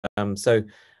I'm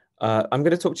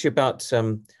going to talk to you about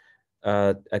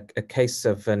a case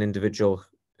of an individual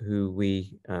who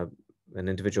we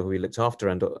looked after,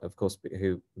 and of course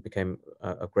who became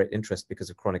of great interest because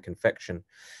of chronic infection.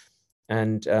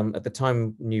 And at the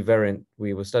time,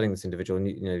 we were studying this individual,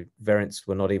 variants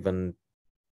were not even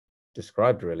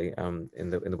described really in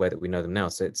the way that we know them now.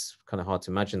 So it's kind of hard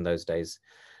to imagine those days.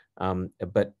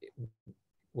 But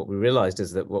what we realized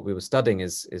is that what we were studying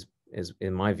is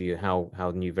in my view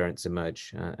how new variants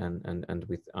emerge,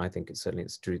 I think it's certainly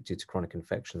due to chronic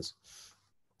infections,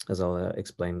 as I'll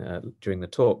explain during the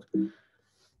talk.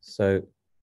 So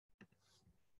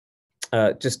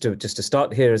just to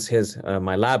start, here's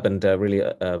my lab, and really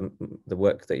the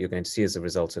work that you're going to see is a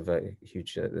result of a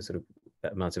huge sort of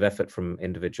amount of effort from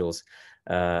individuals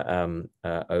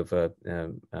over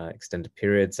extended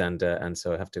periods, and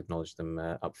so I have to acknowledge them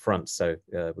up front. So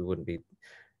we wouldn't be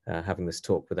having this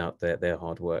talk without their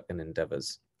hard work and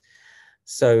endeavors.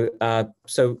 So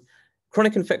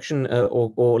chronic infection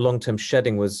or long-term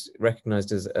shedding was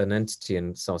recognized as an entity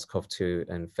in SARS-CoV-2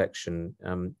 infection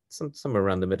somewhere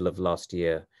around the middle of last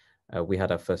year. We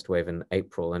had our first wave in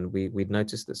April, and we'd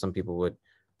noticed that some people were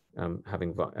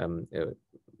having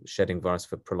shedding virus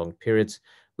for prolonged periods.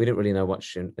 We didn't really know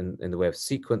much in the way of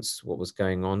sequence, what was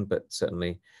going on, but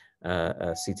certainly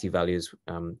CT values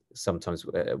sometimes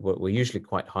were usually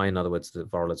quite high. In other words, the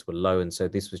viral were low, and so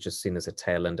this was just seen as a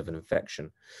tail end of an infection.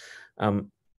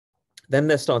 Then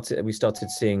we started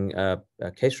seeing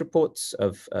case reports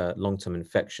of long-term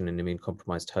infection in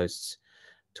immune-compromised hosts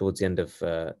towards the end of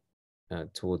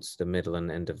towards the middle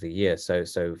and end of the year. So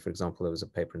for example, there was a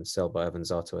paper in Cell by Irvin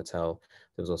Zato et al.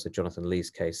 There was also Jonathan Lee's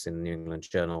case in New England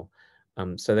Journal.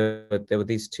 So there were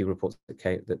these two reports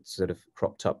that sort of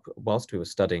cropped up whilst we were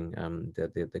studying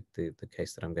the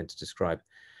case that I'm going to describe.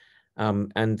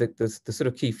 And the sort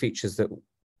of key features that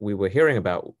we were hearing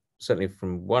about, certainly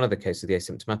from one of the cases, the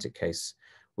asymptomatic case,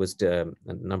 was a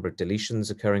number of deletions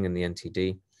occurring in the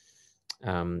NTD.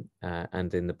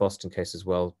 And in the Boston case as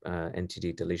well,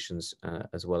 NTD deletions,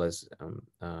 as well as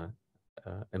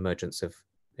emergence of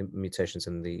mutations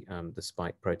in the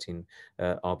spike protein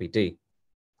RBD.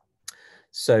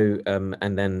 So,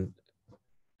 and then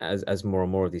as more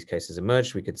and more of these cases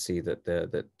emerged, we could see that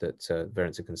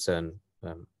variants of concern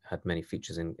had many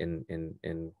features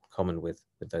in common with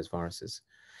those viruses.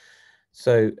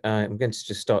 So I'm going to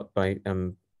just start by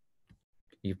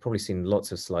you've probably seen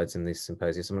lots of slides in this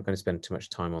symposium, so I'm not going to spend too much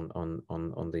time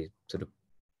on the sort of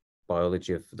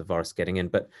biology of the virus getting in,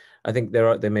 but I think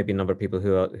there may be a number of people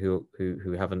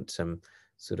who haven't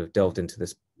sort of delved into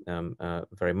this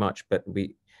very much, but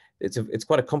it's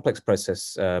quite a complex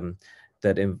process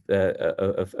that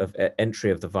of entry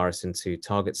of the virus into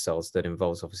target cells that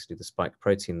involves obviously the spike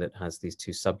protein that has these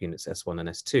two subunits S1 and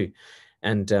S2,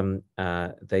 and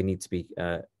they need to be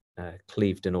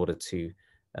cleaved in order to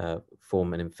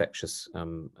form an infectious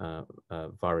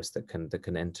virus that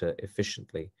can enter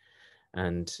efficiently.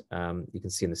 And you can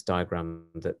see in this diagram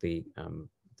that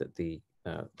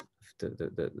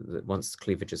once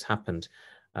cleavage has happened,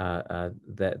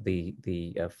 that the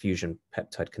fusion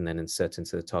peptide can then insert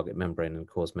into the target membrane and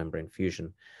cause membrane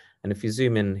fusion. And if you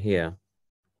zoom in here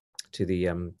to the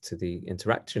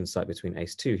interaction site between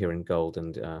ACE2 here in gold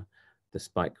and the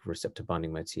spike receptor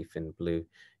binding motif in blue,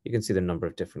 you can see the number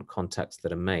of different contacts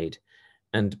that are made.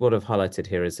 And what I've highlighted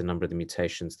here is a number of the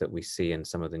mutations that we see in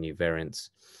some of the new variants,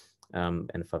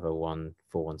 N501,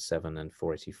 417, and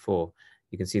 484.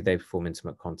 You can see they form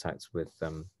intimate contacts with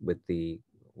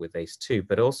ACE2,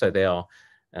 but also they are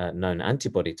known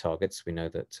antibody targets. We know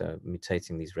that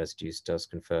mutating these residues does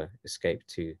confer escape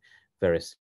to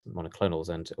various monoclonals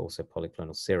and also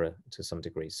polyclonal sera to some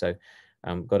degree. So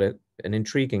got an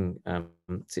intriguing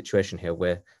situation here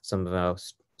where some of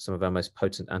our most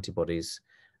potent antibodies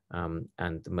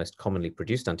and the most commonly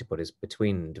produced antibodies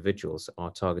between individuals are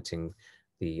targeting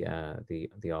the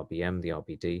RBM, the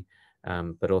RBD,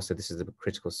 but also this is a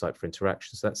critical site for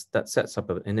interaction. So that sets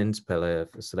up an interplay of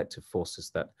selective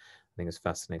forces that I think is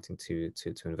fascinating to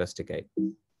investigate.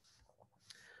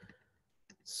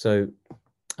 So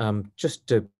just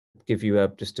to give you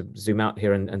just to zoom out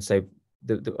here and say,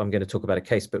 I'm going to talk about a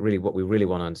case, but really what we really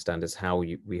want to understand is how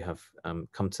we have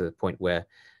come to the point where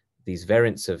these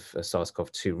variants of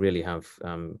SARS-CoV-2 really have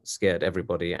scared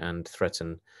everybody and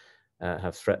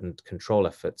have threatened control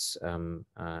efforts and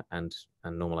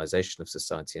normalization of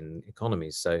society and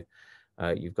economies. So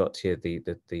you've got here the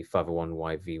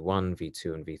 501Y V1,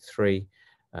 V2, and V3.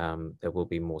 There will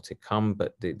be more to come,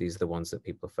 but these are the ones that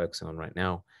people are focusing on right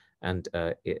now. and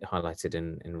it highlighted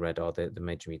in red are the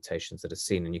major mutations that are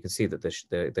seen. And you can see that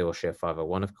they all share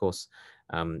 501, of course.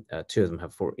 2 of them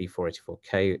have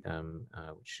E484K,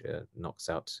 which knocks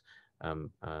out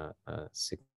a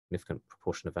significant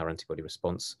proportion of our antibody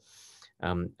response.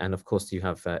 And of course, you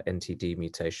have NTD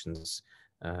mutations,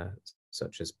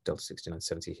 such as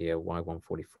ΔH69 here,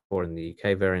 Y144 in the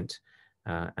UK variant,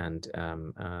 and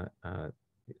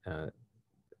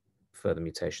further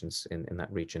mutations in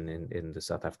that region in the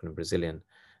South African and Brazilian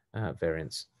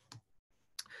variants.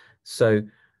 So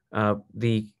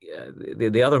the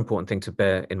other important thing to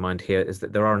bear in mind here is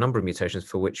that there are a number of mutations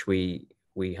for which we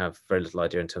have very little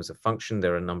idea in terms of function.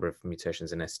 There are a number of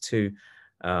mutations in S2.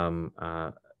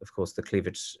 Of course, the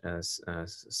cleavage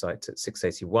site at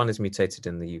 681 is mutated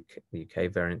in the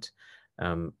UK variant,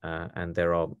 and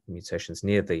there are mutations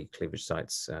near the cleavage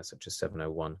sites, such as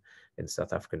 701 in the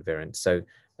South African variant. So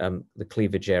the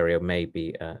cleavage area may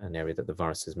be an area that the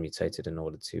virus has mutated in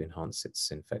order to enhance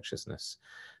its infectiousness.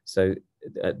 So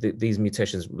these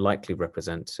mutations likely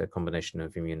represent a combination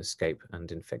of immune escape and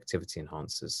infectivity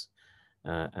enhancers.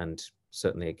 And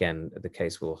certainly, again, the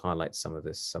case will highlight some of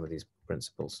these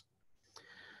principles.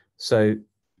 So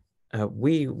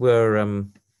we were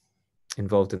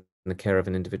involved in the care of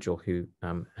an individual who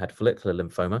had follicular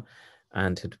lymphoma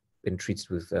and had been treated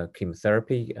with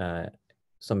chemotherapy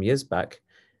some years back,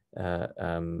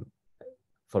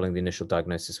 following the initial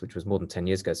diagnosis, which was more than 10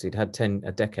 years ago. So he'd had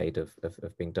a decade of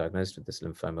being diagnosed with this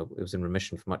lymphoma. It was in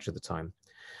remission for much of the time.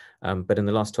 But in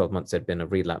the last 12 months, there'd been a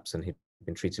relapse, and he'd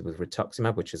been treated with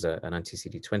rituximab, which is an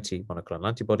anti-CD20 monoclonal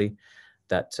antibody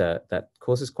that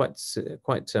causes quite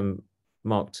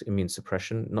marked immune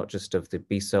suppression, not just of the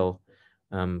B cell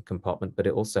compartment, but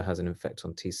it also has an effect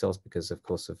on T cells because, of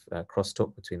course, of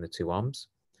crosstalk between the two arms.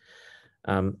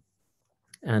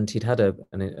 And he'd had an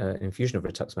infusion of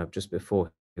rituximab just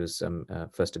before he was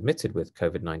first admitted with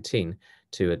COVID-19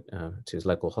 to his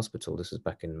local hospital. This was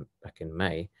back in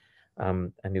May,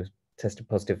 and he was tested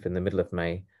positive in the middle of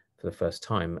May for the first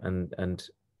time, and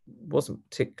wasn't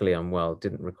particularly unwell,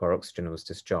 didn't require oxygen, and was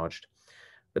discharged.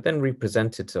 But then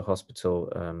represented to hospital,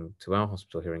 to our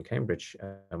hospital here in Cambridge,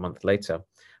 a month later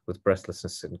with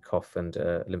breathlessness and cough and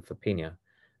lymphopenia.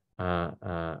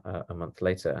 A month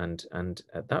later, and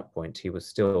at that point he was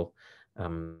still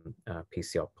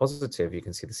PCR positive. You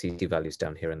can see the CT values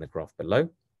down here in the graph below.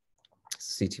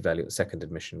 CT value at second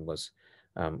admission was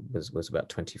about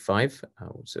 25,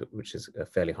 which is a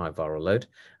fairly high viral load.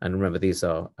 And remember, these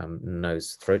are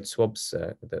nose throat swabs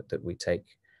that we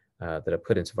take, that are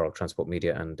put into viral transport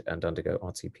media and undergo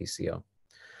RT-PCR.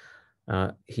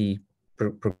 He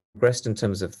progressed in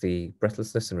terms of the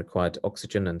breathlessness and required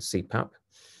oxygen and CPAP.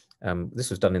 This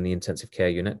was done in the intensive care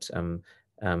unit,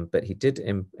 but he did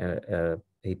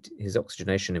his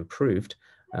oxygenation improved,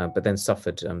 but then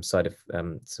suffered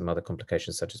some other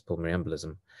complications such as pulmonary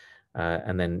embolism,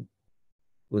 and then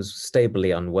was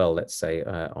stably unwell, let's say,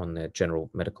 on the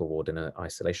general medical ward in an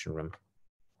isolation room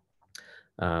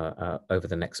over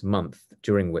the next month,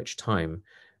 during which time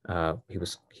he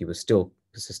was still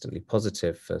persistently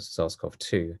positive for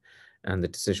SARS-CoV-2, and the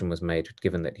decision was made,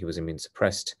 given that he was immune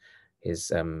suppressed.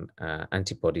 His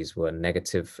antibodies were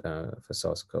negative for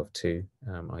SARS-CoV-2,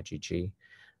 IgG.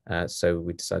 So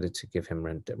we decided to give him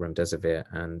remdesivir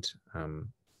and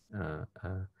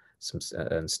some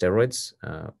steroids,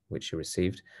 which he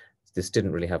received. This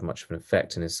didn't really have much of an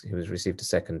effect, and he received a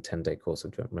second 10-day course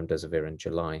of remdesivir in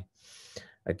July,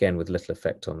 again with little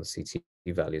effect on the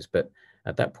CT values. But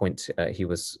at that point, he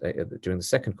was during the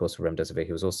second course of remdesivir,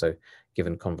 he was also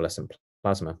given convalescent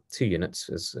plasma, 2 units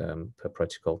as per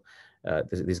protocol.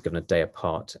 These are given a day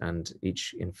apart, and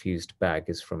each infused bag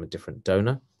is from a different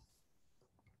donor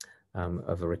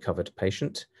of a recovered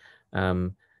patient.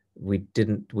 We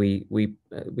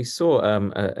saw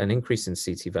an increase in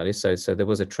CT values, so there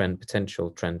was a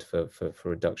potential trend for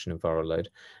reduction in viral load,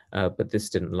 but this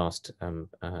didn't last.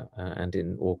 And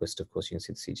in August, of course, you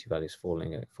can see the CT values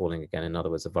falling again. In other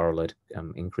words, the viral load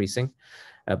increasing.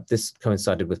 This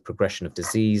coincided with progression of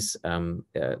disease.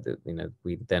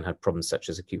 We then had problems such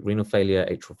as acute renal failure,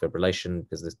 atrial fibrillation,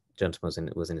 because the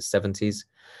gentleman was in his 70s.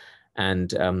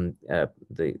 And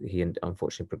he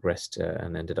unfortunately progressed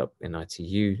and ended up in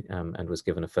ITU, and was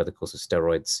given a further course of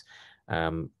steroids,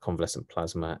 convalescent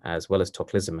plasma, as well as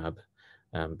tocilizumab,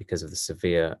 because of the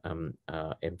severe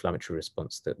inflammatory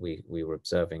response that we were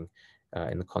observing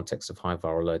in the context of high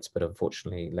viral loads. But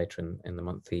unfortunately, later in the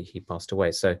month, he passed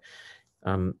away. So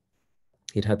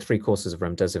he'd had 3 courses of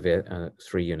remdesivir,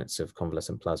 3 units of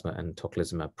convalescent plasma, and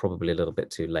tocilizumab, probably a little bit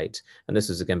too late. And this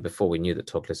was again before we knew that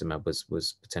tocilizumab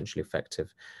was potentially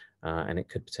effective. and it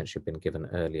could potentially have been given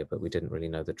earlier, but we didn't really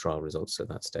know the trial results at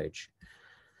that stage.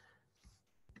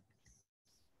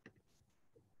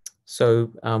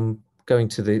 So going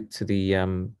to the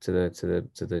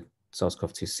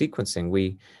SARS-CoV-2 sequencing,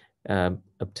 we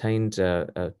obtained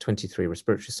 23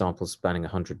 respiratory samples spanning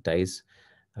 100 days.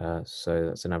 So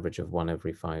that's an average of one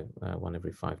every five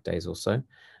days or so.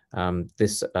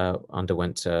 This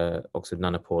underwent Oxford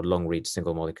Nanopore long-read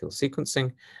single molecule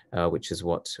sequencing, which is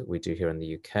what we do here in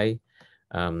the UK.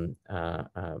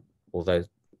 Although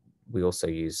we also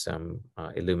use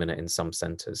Illumina in some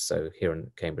centres. So here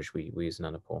in Cambridge, we use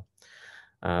Nanopore.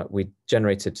 We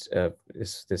generated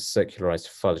this circularized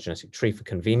phylogenetic tree for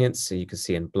convenience. So you can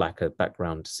see in black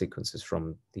background sequences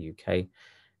from the UK.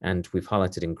 And we've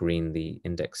highlighted in green the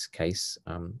index case.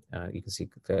 You can see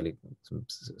fairly some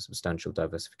substantial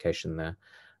diversification there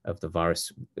of the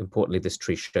virus. Importantly, this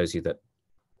tree shows you that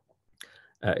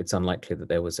it's unlikely that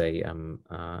there was a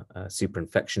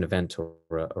superinfection event or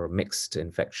a mixed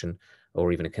infection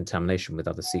or even a contamination with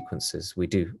other sequences. We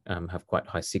do have quite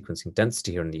high sequencing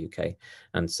density here in the UK.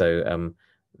 And so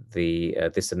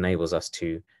this enables us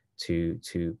to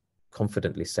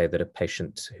confidently say that a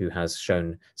patient who has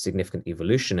shown significant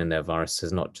evolution in their virus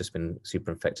has not just been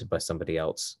superinfected by somebody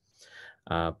else,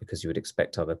 because you would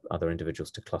expect other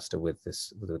individuals to cluster with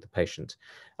the patient.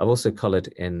 I've also colored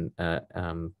in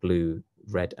blue,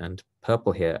 red, and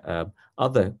purple here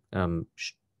other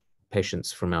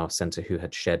patients from our center who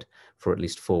had shed for at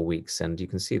least 4 weeks, and you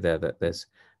can see there that there's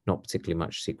not particularly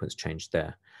much sequence change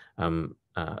there.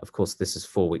 Of course, this is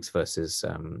 4 weeks versus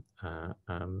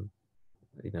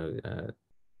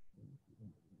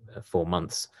 4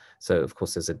 months. So of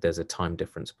course there's a time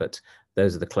difference, but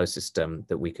those are the closest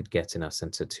that we could get in our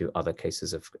center to other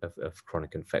cases of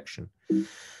chronic infection.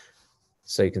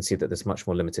 So you can see that there's much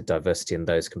more limited diversity in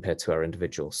those compared to our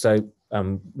individuals. So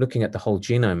looking at the whole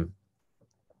genome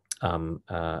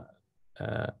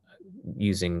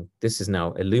using, this is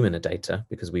now Illumina data,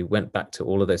 because we went back to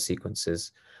all of those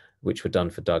sequences which were done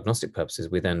for diagnostic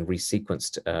purposes. We then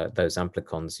resequenced those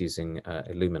amplicons using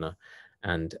Illumina,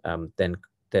 and then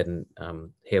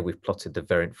here we've plotted the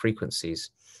variant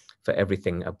frequencies for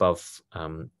everything above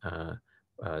 2%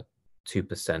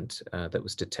 that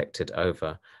was detected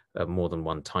over more than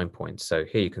one time point. So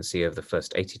here you can see over the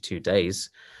first 82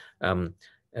 days,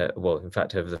 well, in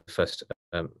fact, over the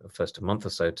first month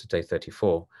or so to day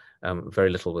 34, very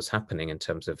little was happening in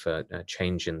terms of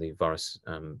change in the virus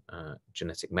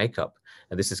genetic makeup.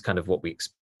 And this is kind of what we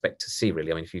expect to see,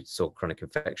 really. I mean, if you saw chronic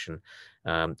infection,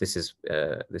 this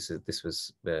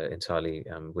was entirely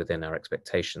within our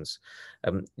expectations.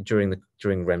 During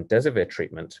remdesivir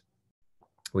treatment,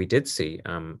 we did see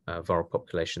viral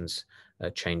populations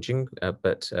changing,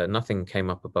 but nothing came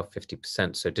up above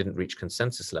 50%, so it didn't reach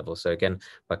consensus level. So again,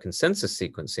 by consensus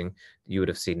sequencing, you would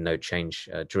have seen no change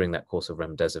during that course of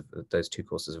remdesivir, those 2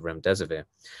 courses of remdesivir.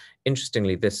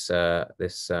 Interestingly, this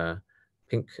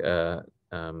pink, I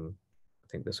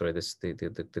think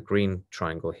the green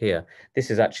triangle here,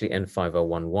 this is actually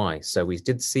N501Y. So we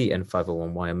did see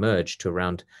N501Y emerge to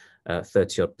around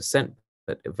 30-odd%,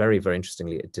 but very, very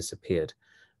interestingly, it disappeared.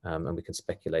 And we can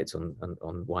speculate on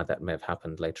why that may have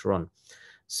happened later on.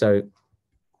 So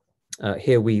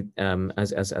here we,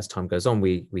 as time goes on,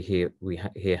 we here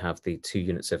have the 2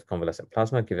 units of convalescent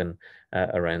plasma given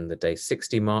around the day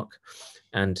 60 mark,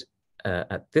 and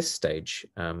at this stage,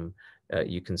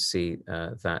 you can see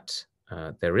that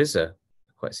there is a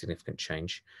quite significant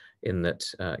change in that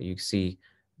you see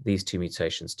these 2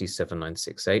 mutations,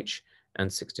 D796H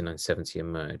and 6970,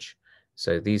 emerge.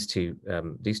 So these two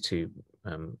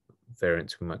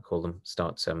variants, we might call them,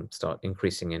 start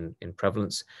increasing in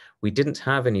prevalence. We didn't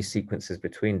have any sequences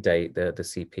between the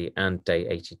CP and day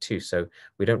 82, so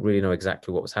we don't really know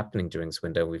exactly what was happening during this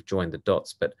window. We've joined the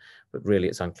dots, but really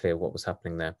it's unclear what was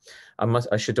happening there.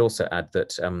 I should also add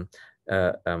that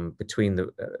between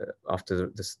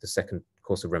after the second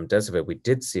course of remdesivir, we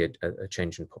did see a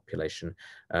change in population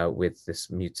with this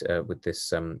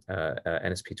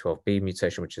NSP12B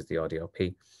mutation, which is the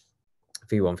RDRP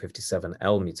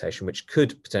V157L mutation, which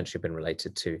could potentially have been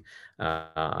related to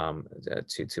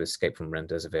escape from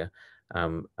remdesivir,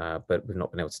 but we've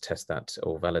not been able to test that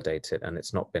or validate it, and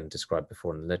it's not been described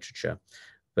before in the literature.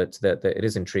 But it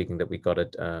is intriguing that we got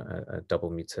a double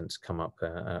mutant come up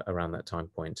around that time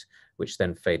point, which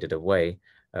then faded away,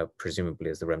 presumably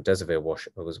as the remdesivir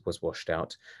was washed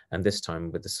out. And this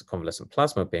time, with this convalescent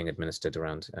plasma being administered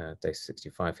around day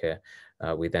 65 here,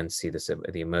 we then see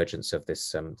the emergence of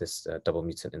this double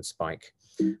mutant in spike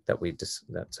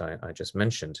that I just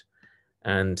mentioned.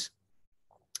 And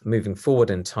moving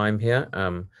forward in time here,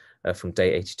 from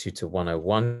day 82 to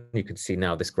 101. You can see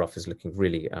now this graph is looking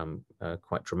really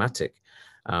quite dramatic.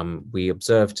 We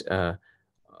observed,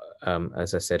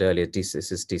 as I said earlier, this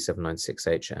is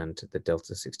D796H and the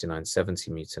ΔH69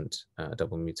 mutant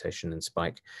double mutation in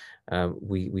spike.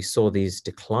 We saw these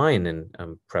decline in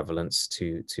prevalence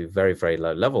to very, very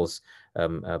low levels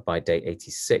by day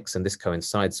 86, and this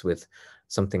coincides with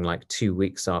something like 2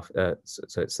 weeks after,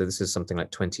 so this is something like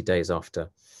 20 days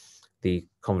after the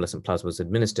convalescent plasma was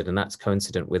administered, and that's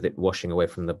coincident with it washing away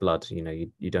from the blood. You know,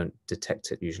 you don't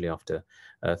detect it usually after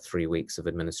 3 weeks of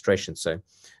administration. So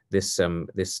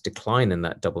this decline in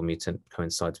that double mutant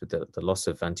coincides with the loss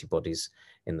of antibodies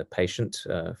in the patient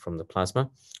from the plasma.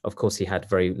 Of course, he had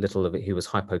very little of it. He was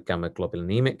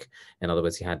hypogammaglobulinemic. In other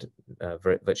words, he had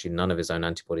virtually none of his own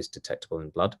antibodies detectable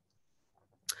in blood.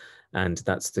 And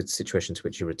that's the situation to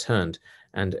which he returned.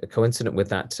 And coincident with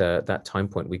that that time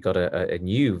point, we got a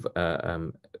new,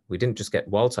 we didn't just get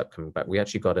wild type coming back, we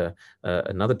actually got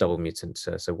another double mutant,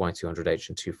 so Y200H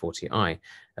and 240I.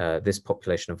 This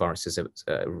population of viruses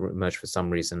emerged for some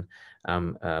reason,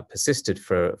 persisted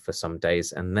for some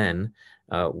days, and then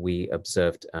we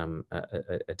observed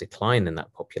a decline in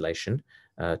that population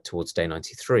towards day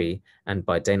 93. And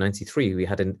by day 93, we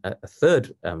had a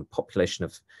third population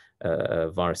of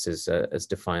viruses as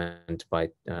defined by,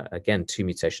 again, 2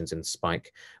 mutations in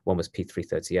spike. One was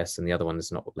P330S and the other one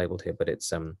is not labeled here, but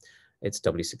it's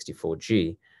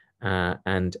W64G.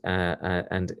 And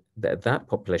that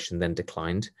population then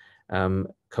declined,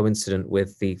 coincident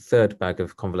with the third bag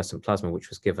of convalescent plasma, which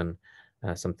was given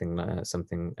something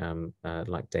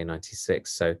like day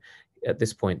 96. So at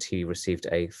this point, he received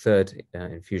a third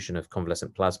infusion of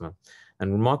convalescent plasma.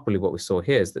 And remarkably, what we saw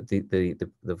here is that the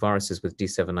viruses with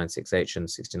D796H and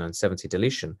 6970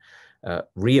 deletion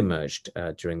re-emerged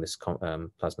during this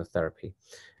plasma therapy.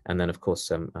 And then, of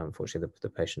course, unfortunately, the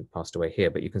patient passed away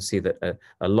here. But you can see that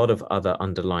a lot of other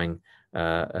underlying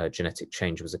genetic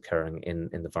change was occurring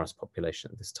in the virus population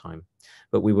at this time.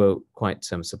 But we were quite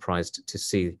surprised to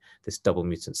see this double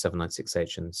mutant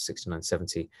 796H and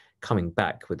 6970 coming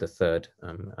back with the third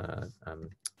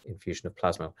infusion of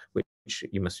plasma, which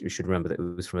you should remember that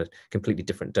it was from a completely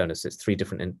different donor. So it's 3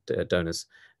 different donors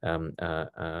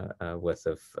worth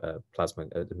of plasma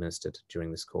administered during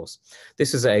this course.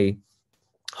 This is a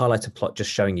highlighter plot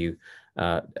just showing you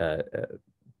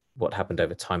what happened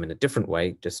over time in a different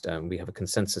way. Just we have a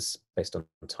consensus based on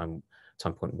time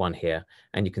point 1 here,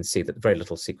 and you can see that very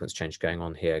little sequence change going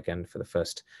on here again for the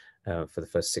first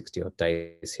 60 odd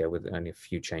days here, with only a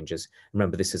few changes.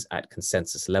 Remember, this is at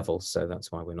consensus level, so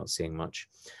that's why we're not seeing much.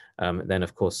 Then,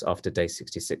 of course, after day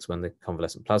 66, when the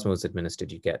convalescent plasma was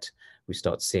administered, we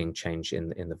start seeing change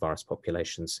in the virus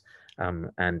populations,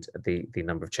 and the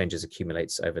number of changes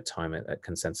accumulates over time at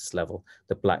consensus level.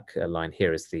 The black line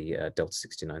here is the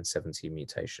ΔH69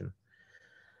 mutation.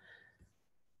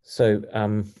 So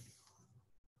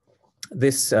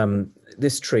this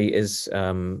tree is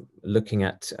looking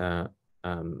at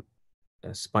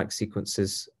spike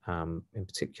sequences in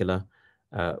particular,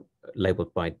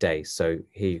 labeled by day. So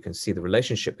here you can see the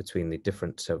relationship between the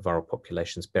different viral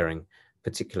populations bearing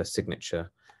particular signature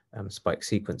spike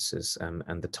sequences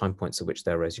and the time points at which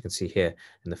they're raised. You can see here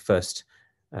in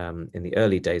the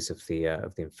early days of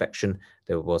the infection,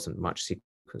 there wasn't much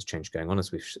sequence change going on,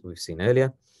 as we've seen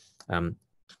earlier.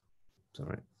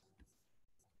 Sorry.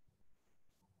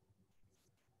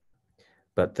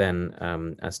 But then,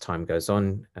 as time goes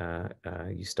on,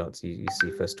 you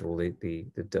see first of all the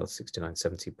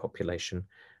ΔH69 population,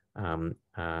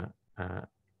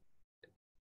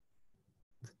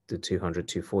 the 200,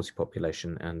 240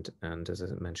 population, and as I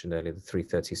mentioned earlier, the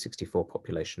 330-64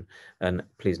 population. And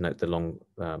please note the long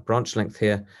branch length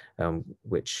here,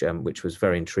 which was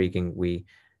very intriguing.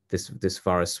 This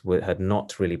virus had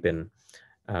not really been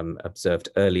observed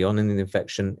early on in the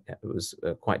infection. It was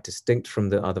quite distinct from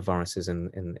the other viruses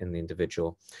in the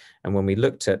individual. And when we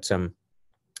looked at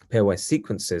pairwise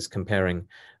sequences comparing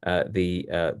the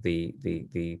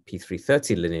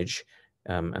P330 lineage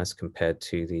as compared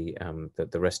to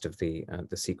the rest of the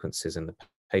sequences in the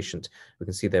patient, we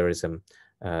can see there is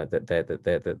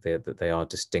that they are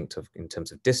distinct in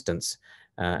terms of distance.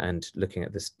 And looking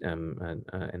at this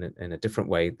in a different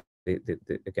way,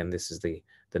 again, this is the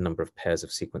number of pairs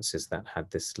of sequences that had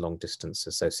this long distance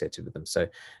associated with them. So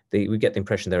we get the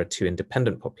impression there are 2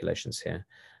 independent populations here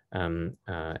in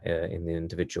the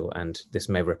individual, and this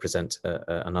may represent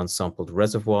an unsampled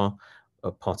reservoir,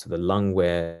 a part of the lung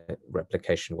where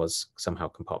replication was somehow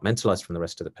compartmentalized from the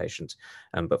rest of the patient.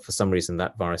 But for some reason,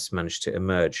 that virus managed to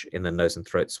emerge in the nose and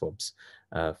throat swabs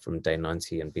from day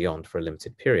 90 and beyond for a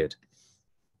limited period.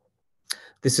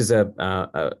 This is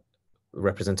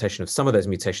representation of some of those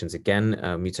mutations again,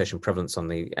 mutation prevalence on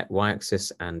the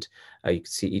y-axis, and you can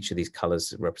see each of these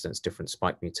colors represents different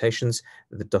spike mutations.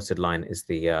 The dotted line is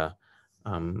the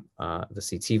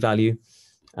CT value.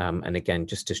 And again,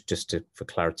 for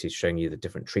clarity, showing you the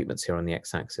different treatments here on the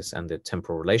x-axis and the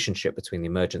temporal relationship between the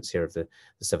emergence here of the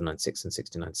 796 and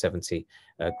 6970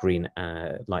 green,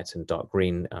 light and dark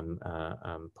green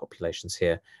populations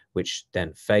here, which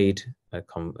then fade,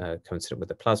 coincident with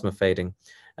the plasma fading,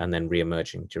 and then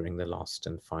re-emerging during the last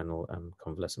and final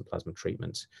convalescent plasma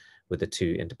treatment, with the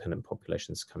two independent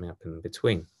populations coming up in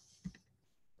between.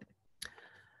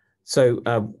 So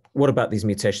what about these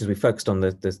mutations? We focused on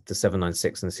the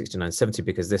 796 and the 6970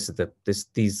 because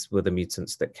these were the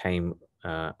mutants that came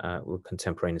were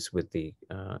contemporaneous with the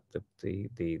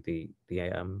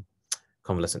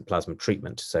convalescent plasma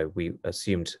treatment. So we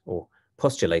assumed or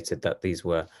postulated that these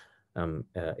were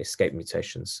escape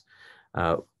mutations.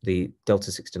 The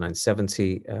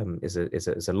ΔH6970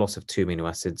 is a loss of two amino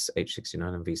acids,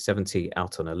 H69 and V70,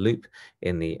 out on a loop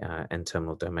in the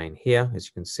N-terminal domain here, as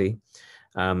you can see.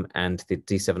 And the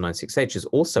D796H is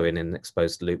also in an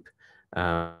exposed loop,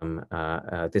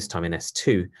 this time in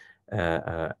S2,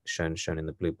 shown in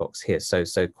the blue box here. So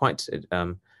quite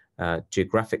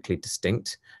geographically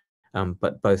distinct,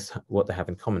 but both what they have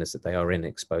in common is that they are in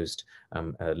exposed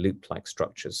loop-like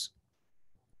structures.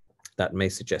 That may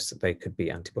suggest that they could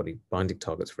be antibody binding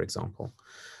targets, for example.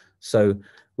 So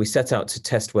we set out to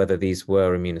test whether these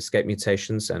were immune escape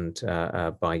mutations, and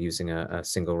by using a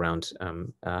single round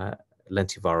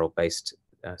lentiviral-based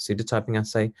pseudotyping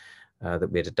assay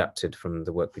that we had adapted from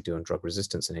the work we do on drug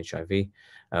resistance and HIV.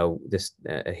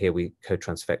 Here we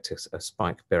co-transfect a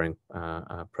spike-bearing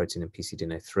protein in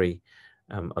pcDNA3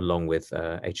 along with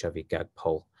HIV gag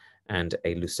pol and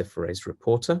a luciferase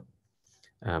reporter.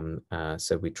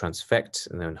 So we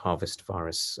transfect and then harvest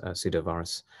virus,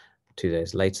 pseudovirus 2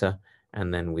 days later,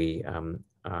 and then we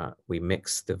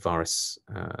mix the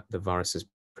viruses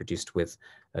produced with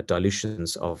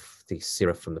dilutions of the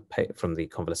sera from the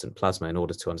convalescent plasma in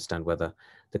order to understand whether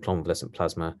the convalescent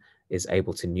plasma is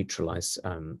able to neutralize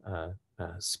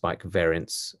spike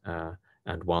variants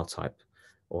and wild type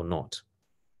or not.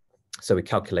 So we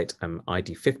calculate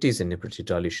ID50s, inhibitory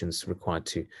dilutions required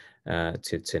to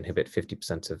inhibit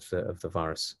 50% of the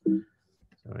virus.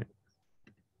 All right.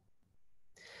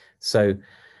 So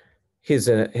here's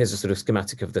a sort of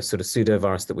schematic of the sort of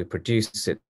pseudovirus that we produce.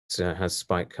 It has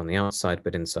spike on the outside,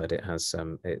 but inside it has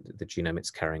the genome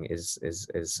it's carrying is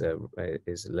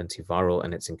lentiviral,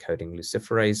 and it's encoding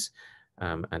luciferase,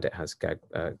 and it has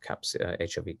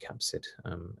HIV capsid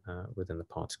within the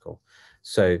particle.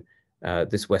 So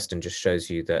this Western just shows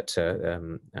you that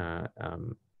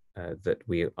that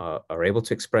we are able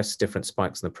to express different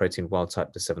spikes in the protein wild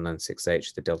type, the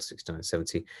 796H, the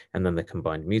ΔH6970, and then the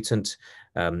combined mutant,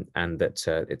 and that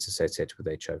it's associated with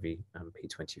HIV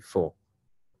P24.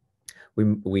 We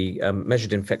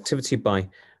measured infectivity by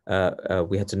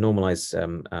we had to normalize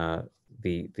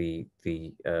the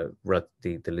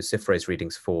luciferase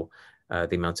readings for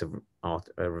the amount of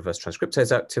reverse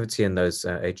transcriptase activity in those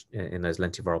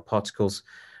lentiviral particles.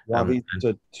 Ravi, it's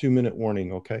a 2-minute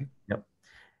warning, okay? Yep.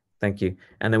 Thank you.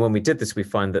 And then when we did this, we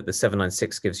find that the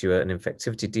 796 gives you an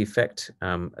infectivity defect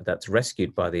that's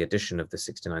rescued by the addition of the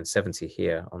 6970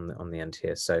 here on the end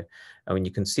here. So when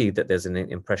you can see that there's an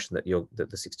impression that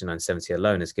the 6970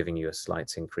 alone is giving you a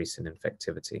slight increase in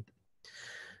infectivity.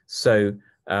 So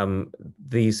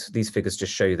these figures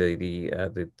just show you the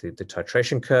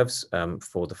titration curves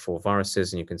for the 4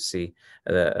 viruses, and you can see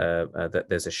that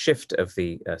there's a shift of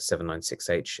the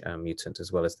 796H mutant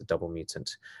as well as the double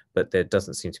mutant, but there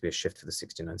doesn't seem to be a shift for the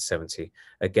 6970.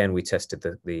 Again, we tested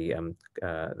these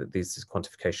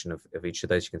quantification of each of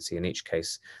those. You can see in each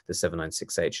case the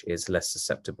 796H is less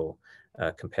susceptible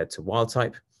compared to wild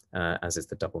type, as is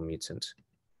the double mutant.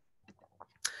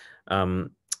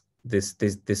 These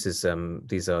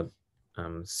are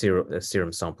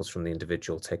serum samples from the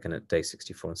individual taken at day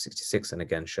 64 and 66, and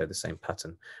again show the same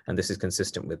pattern. And this is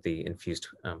consistent with the infused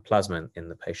plasma in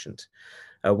the patient.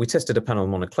 We tested a panel of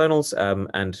monoclonals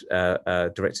and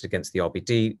directed against the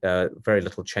RBD. Very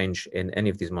little change in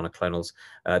any of these monoclonals.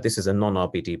 This is a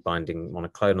non-RBD binding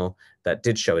monoclonal that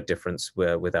did show a difference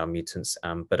with our mutants,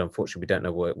 but unfortunately we don't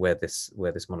know where this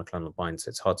monoclonal binds. So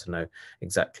it's hard to know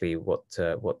exactly what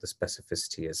the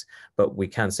specificity is. But we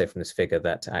can say from this figure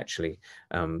that actually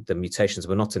the mutations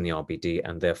were not in the RBD,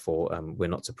 and therefore we're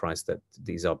not surprised that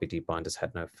these RBD binders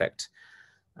had no effect.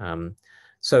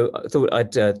 So I thought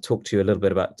I'd talk to you a little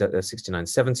bit about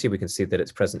 6970. We can see that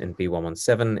it's present in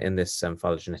B117 in this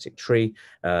phylogenetic tree.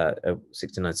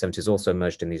 6970 is also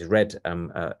emerged in these red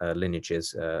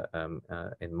lineages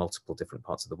in multiple different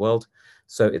parts of the world.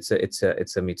 So it's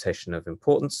a mutation of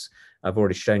importance. I've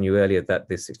already shown you earlier that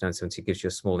this 6970 gives you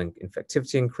a small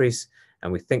infectivity increase,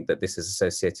 and we think that this is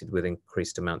associated with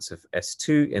increased amounts of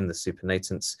S2 in the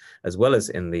supernatants as well as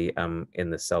in the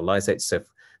cell lysates. So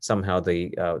somehow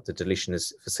the deletion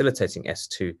is facilitating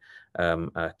S2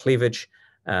 cleavage,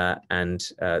 and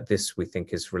this we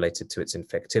think is related to its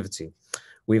infectivity.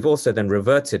 We've also then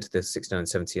reverted the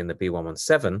 6970 in the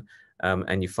B117,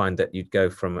 and you find that you'd go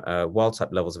from wild type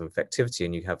levels of infectivity,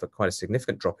 and you have quite a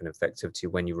significant drop in infectivity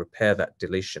when you repair that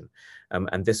deletion.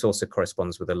 And this also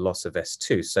corresponds with a loss of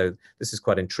S2. So this is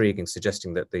quite intriguing,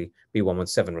 suggesting that the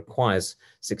B117 requires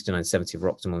 6970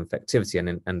 for optimal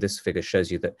infectivity. And this figure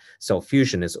shows you that cell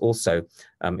fusion is also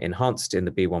enhanced in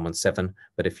the B117.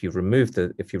 But if you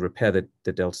repair the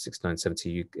delta 6970,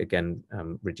 you again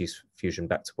reduce fusion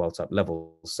back to wild type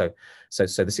levels. So the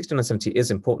 6970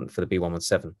 is important for the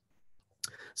B117.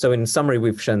 So in summary,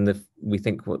 we've shown that we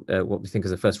think what we think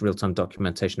is the first real-time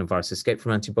documentation of virus escape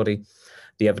from antibody.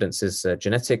 The evidence is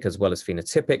genetic as well as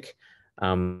phenotypic.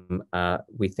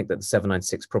 We think that the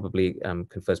 796 probably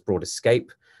confers broad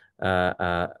escape.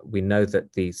 We know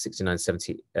that the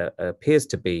 6970 appears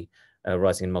to be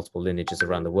rising in multiple lineages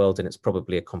around the world, and it's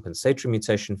probably a compensatory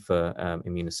mutation for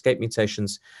immune escape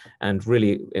mutations. And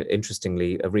really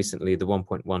interestingly, recently the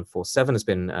 1.147 has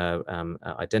been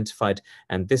identified,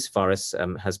 and this virus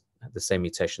has the same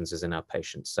mutations as in our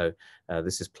patients. So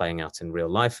this is playing out in real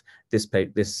life. This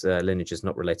lineage is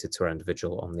not related to our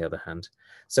individual, on the other hand.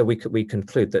 So we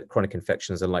conclude that chronic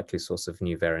infection is a likely source of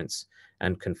new variants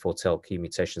and can foretell key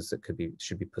mutations that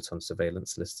should be put on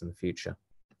surveillance lists in the future.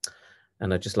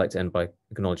 And I'd just like to end by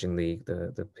acknowledging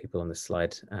the people on this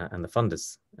slide and the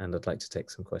funders. And I'd like to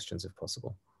take some questions if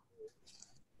possible.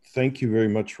 Thank you very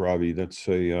much, Ravi. That's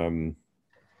a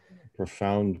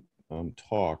profound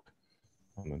talk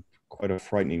on quite a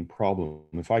frightening problem.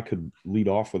 If I could lead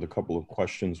off with a couple of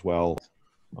questions while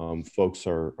folks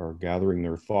are gathering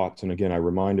their thoughts. And again, I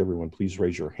remind everyone, please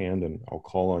raise your hand and I'll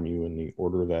call on you in the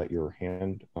order that your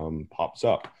hand pops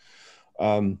up.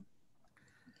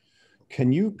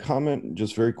 Can you comment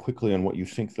just very quickly on what you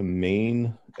think the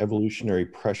main evolutionary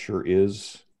pressure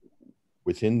is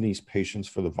within these patients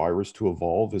for the virus to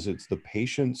evolve? Is it the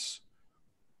patient's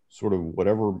sort of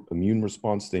whatever immune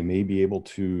response they may be able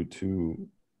to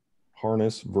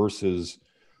harness versus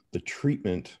the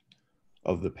treatment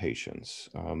of the patients?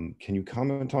 Can you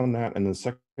comment on that? And the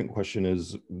second question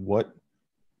is,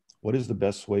 what is the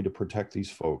best way to protect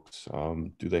these folks?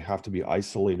 Do they have to be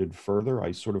isolated further?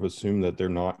 I sort of assume that they're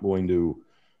not going to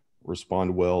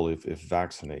respond well if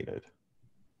vaccinated.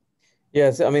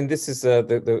 Yes, I mean, this is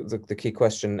the key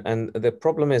question. And the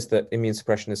problem is that immune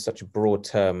suppression is such a broad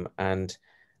term, and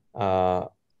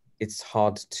it's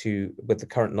hard to, with the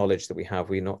current knowledge that we have,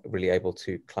 we're not really able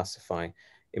to classify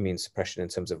immune suppression in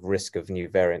terms of risk of new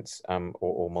variants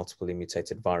or multiple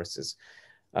mutated viruses.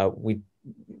 I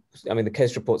mean, the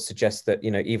case reports suggest that,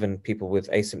 even people with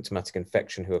asymptomatic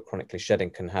infection who are chronically shedding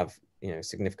can have,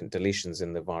 significant deletions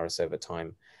in the virus over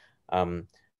time.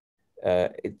 I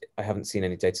haven't seen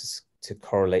any data to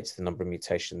correlate the number of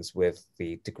mutations with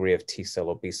the degree of T cell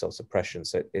or B cell suppression.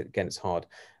 So again, it's hard,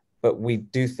 but we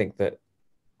do think that,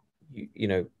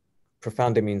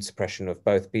 profound immune suppression of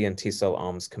both B and T cell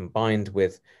arms combined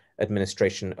with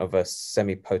administration of a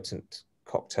semi-potent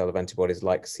cocktail of antibodies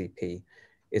like CP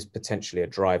is potentially a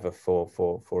driver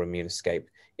for immune escape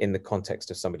in the context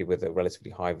of somebody with a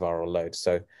relatively high viral load.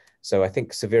 So I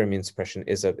think severe immune suppression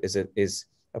is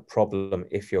a problem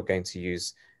if you're going to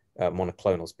use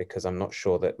monoclonals, because I'm not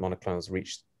sure that monoclonals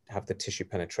have the tissue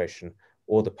penetration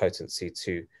or the potency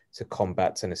to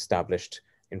combat an established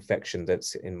infection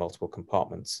that's in multiple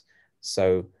compartments.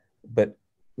 So, but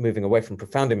moving away from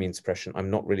profound immune suppression, I'm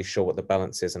not really sure what the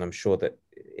balance is, and I'm sure that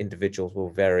individuals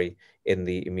will vary in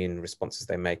the immune responses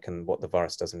they make and what the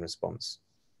virus does in response.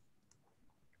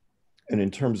 And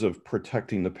in terms of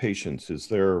protecting the patients, is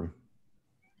there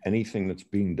anything that's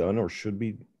being done or should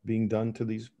be being done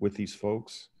with these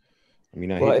folks? I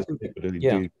mean, I hate to say it, but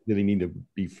do they need to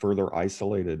be further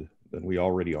isolated than we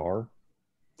already are?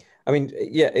 I mean,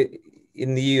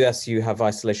 in the US, you have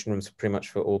isolation rooms pretty much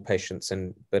for all patients,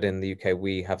 but in the UK,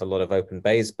 we have a lot of open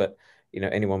bays. But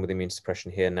anyone with immune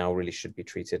suppression here now really should be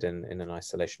treated in an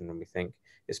isolation room, we think,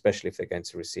 especially if they're going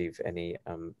to receive any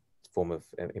form of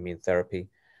immune therapy,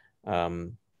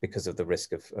 because of the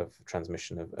risk of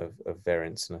transmission of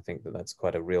variants. And I think that that's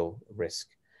quite a real risk.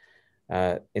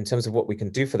 In terms of what we can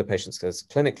do for the patients, because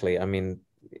clinically, I mean,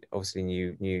 obviously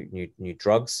new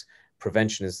drugs,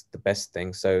 prevention is the best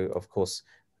thing. So of course,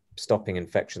 stopping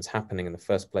infections happening in the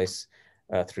first place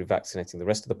through vaccinating the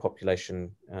rest of the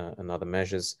population and other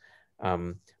measures.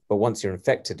 But once you're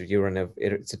infected, you're in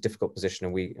it's a difficult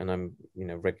position, and I'm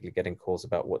regularly getting calls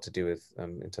about what to do with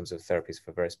in terms of therapies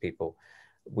for various people.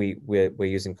 We're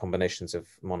using combinations of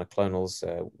monoclonals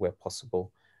where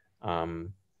possible, and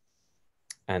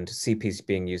CP is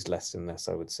being used less and less,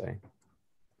 I would say.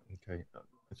 Okay,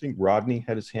 I think Rodney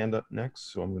had his hand up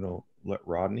next, so I'm going to let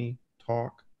Rodney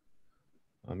talk.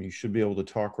 You should be able to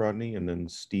talk, Rodney, and then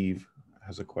Steve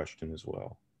has a question as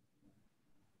well.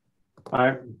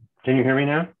 Can you hear me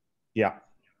now? Yeah.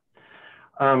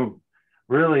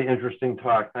 Really interesting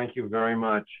talk. Thank you very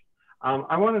much.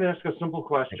 I wanted to ask a simple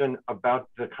question about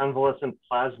the convalescent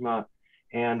plasma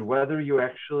and whether you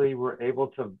actually were able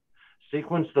to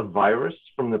sequence the virus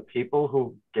from the people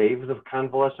who gave the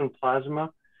convalescent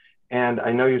plasma. And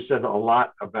I know you said a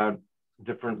lot about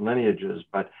different lineages,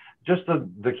 but just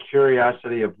the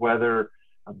curiosity of whether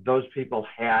those people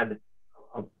had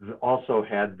also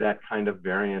had that kind of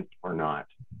variant or not.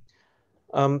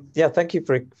 Yeah, thank you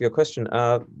for your question.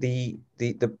 The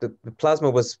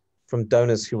plasma was from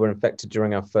donors who were infected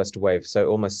during our first wave, so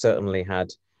almost certainly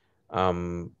had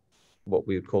what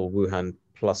we would call Wuhan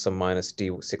plus or minus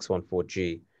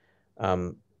D614G.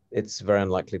 It's very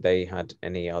unlikely they had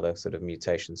any other sort of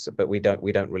mutations, but we don't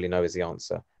really know is the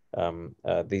answer.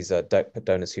 These are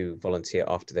donors who volunteer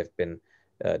after they've been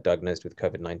diagnosed with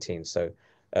COVID-19. So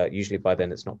usually by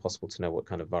then it's not possible to know what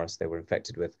kind of virus they were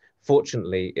infected with.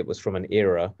 Fortunately, it was from an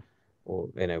era, or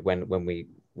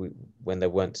when there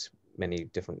weren't many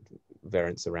different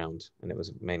variants around, and it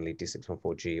was mainly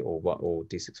D614G or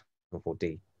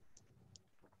D614D.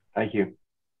 Thank you.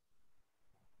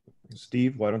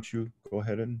 Steve, why don't you go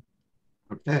ahead and...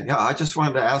 Okay, yeah, I just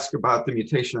wanted to ask about the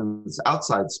mutations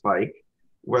outside spike,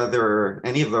 whether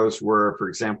any of those were, for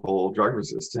example,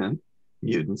 drug-resistant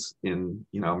mutants in,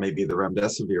 maybe the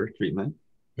remdesivir treatment.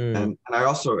 And I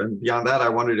also, and beyond that, I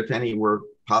wondered if any were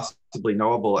possibly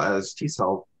knowable as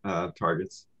T-cell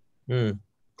targets. Yeah,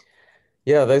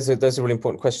 those are really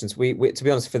important questions. We to be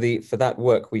honest, for that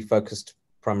work, we focused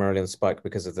primarily on spike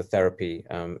because of the therapy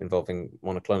involving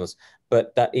monoclonals.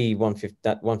 But that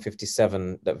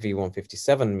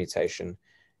V157 mutation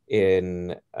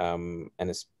in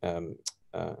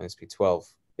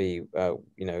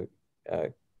NSP12B,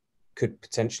 could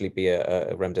potentially be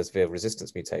a remdesivir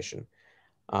resistance mutation.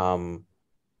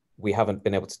 We haven't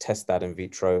been able to test that in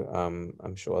vitro.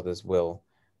 I'm sure others will.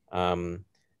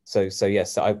 So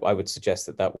yes, I would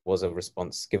suggest that was a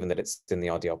response, given that it's in the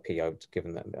RDRP. I would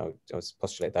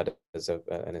postulate that as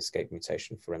an escape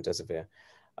mutation for remdesivir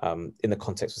in the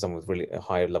context of someone with really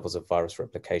high levels of virus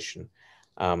replication.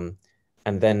 And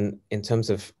then in terms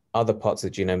of other parts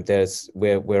of the genome,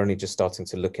 we're only just starting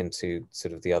to look into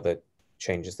sort of the other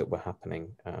changes that were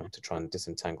happening to try and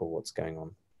disentangle what's going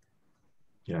on.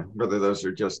 Yeah, whether those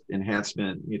are just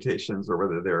enhancement mutations or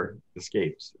whether they're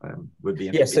escapes would be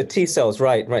interesting. Yeah, so T cells,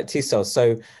 right, T cells.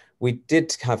 So we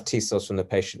did have T cells from the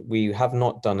patient. We have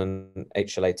not done an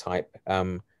HLA type,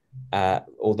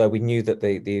 although we knew that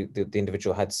the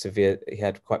individual had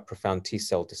quite profound T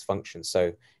cell dysfunction.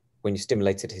 So when you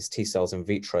stimulated his T cells in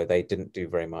vitro, they didn't do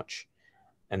very much.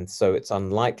 And so it's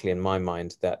unlikely in my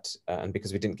mind that, and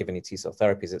because we didn't give any T cell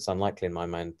therapies, it's unlikely in my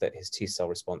mind that his T cell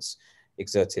response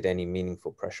exerted any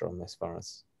meaningful pressure on this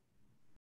virus.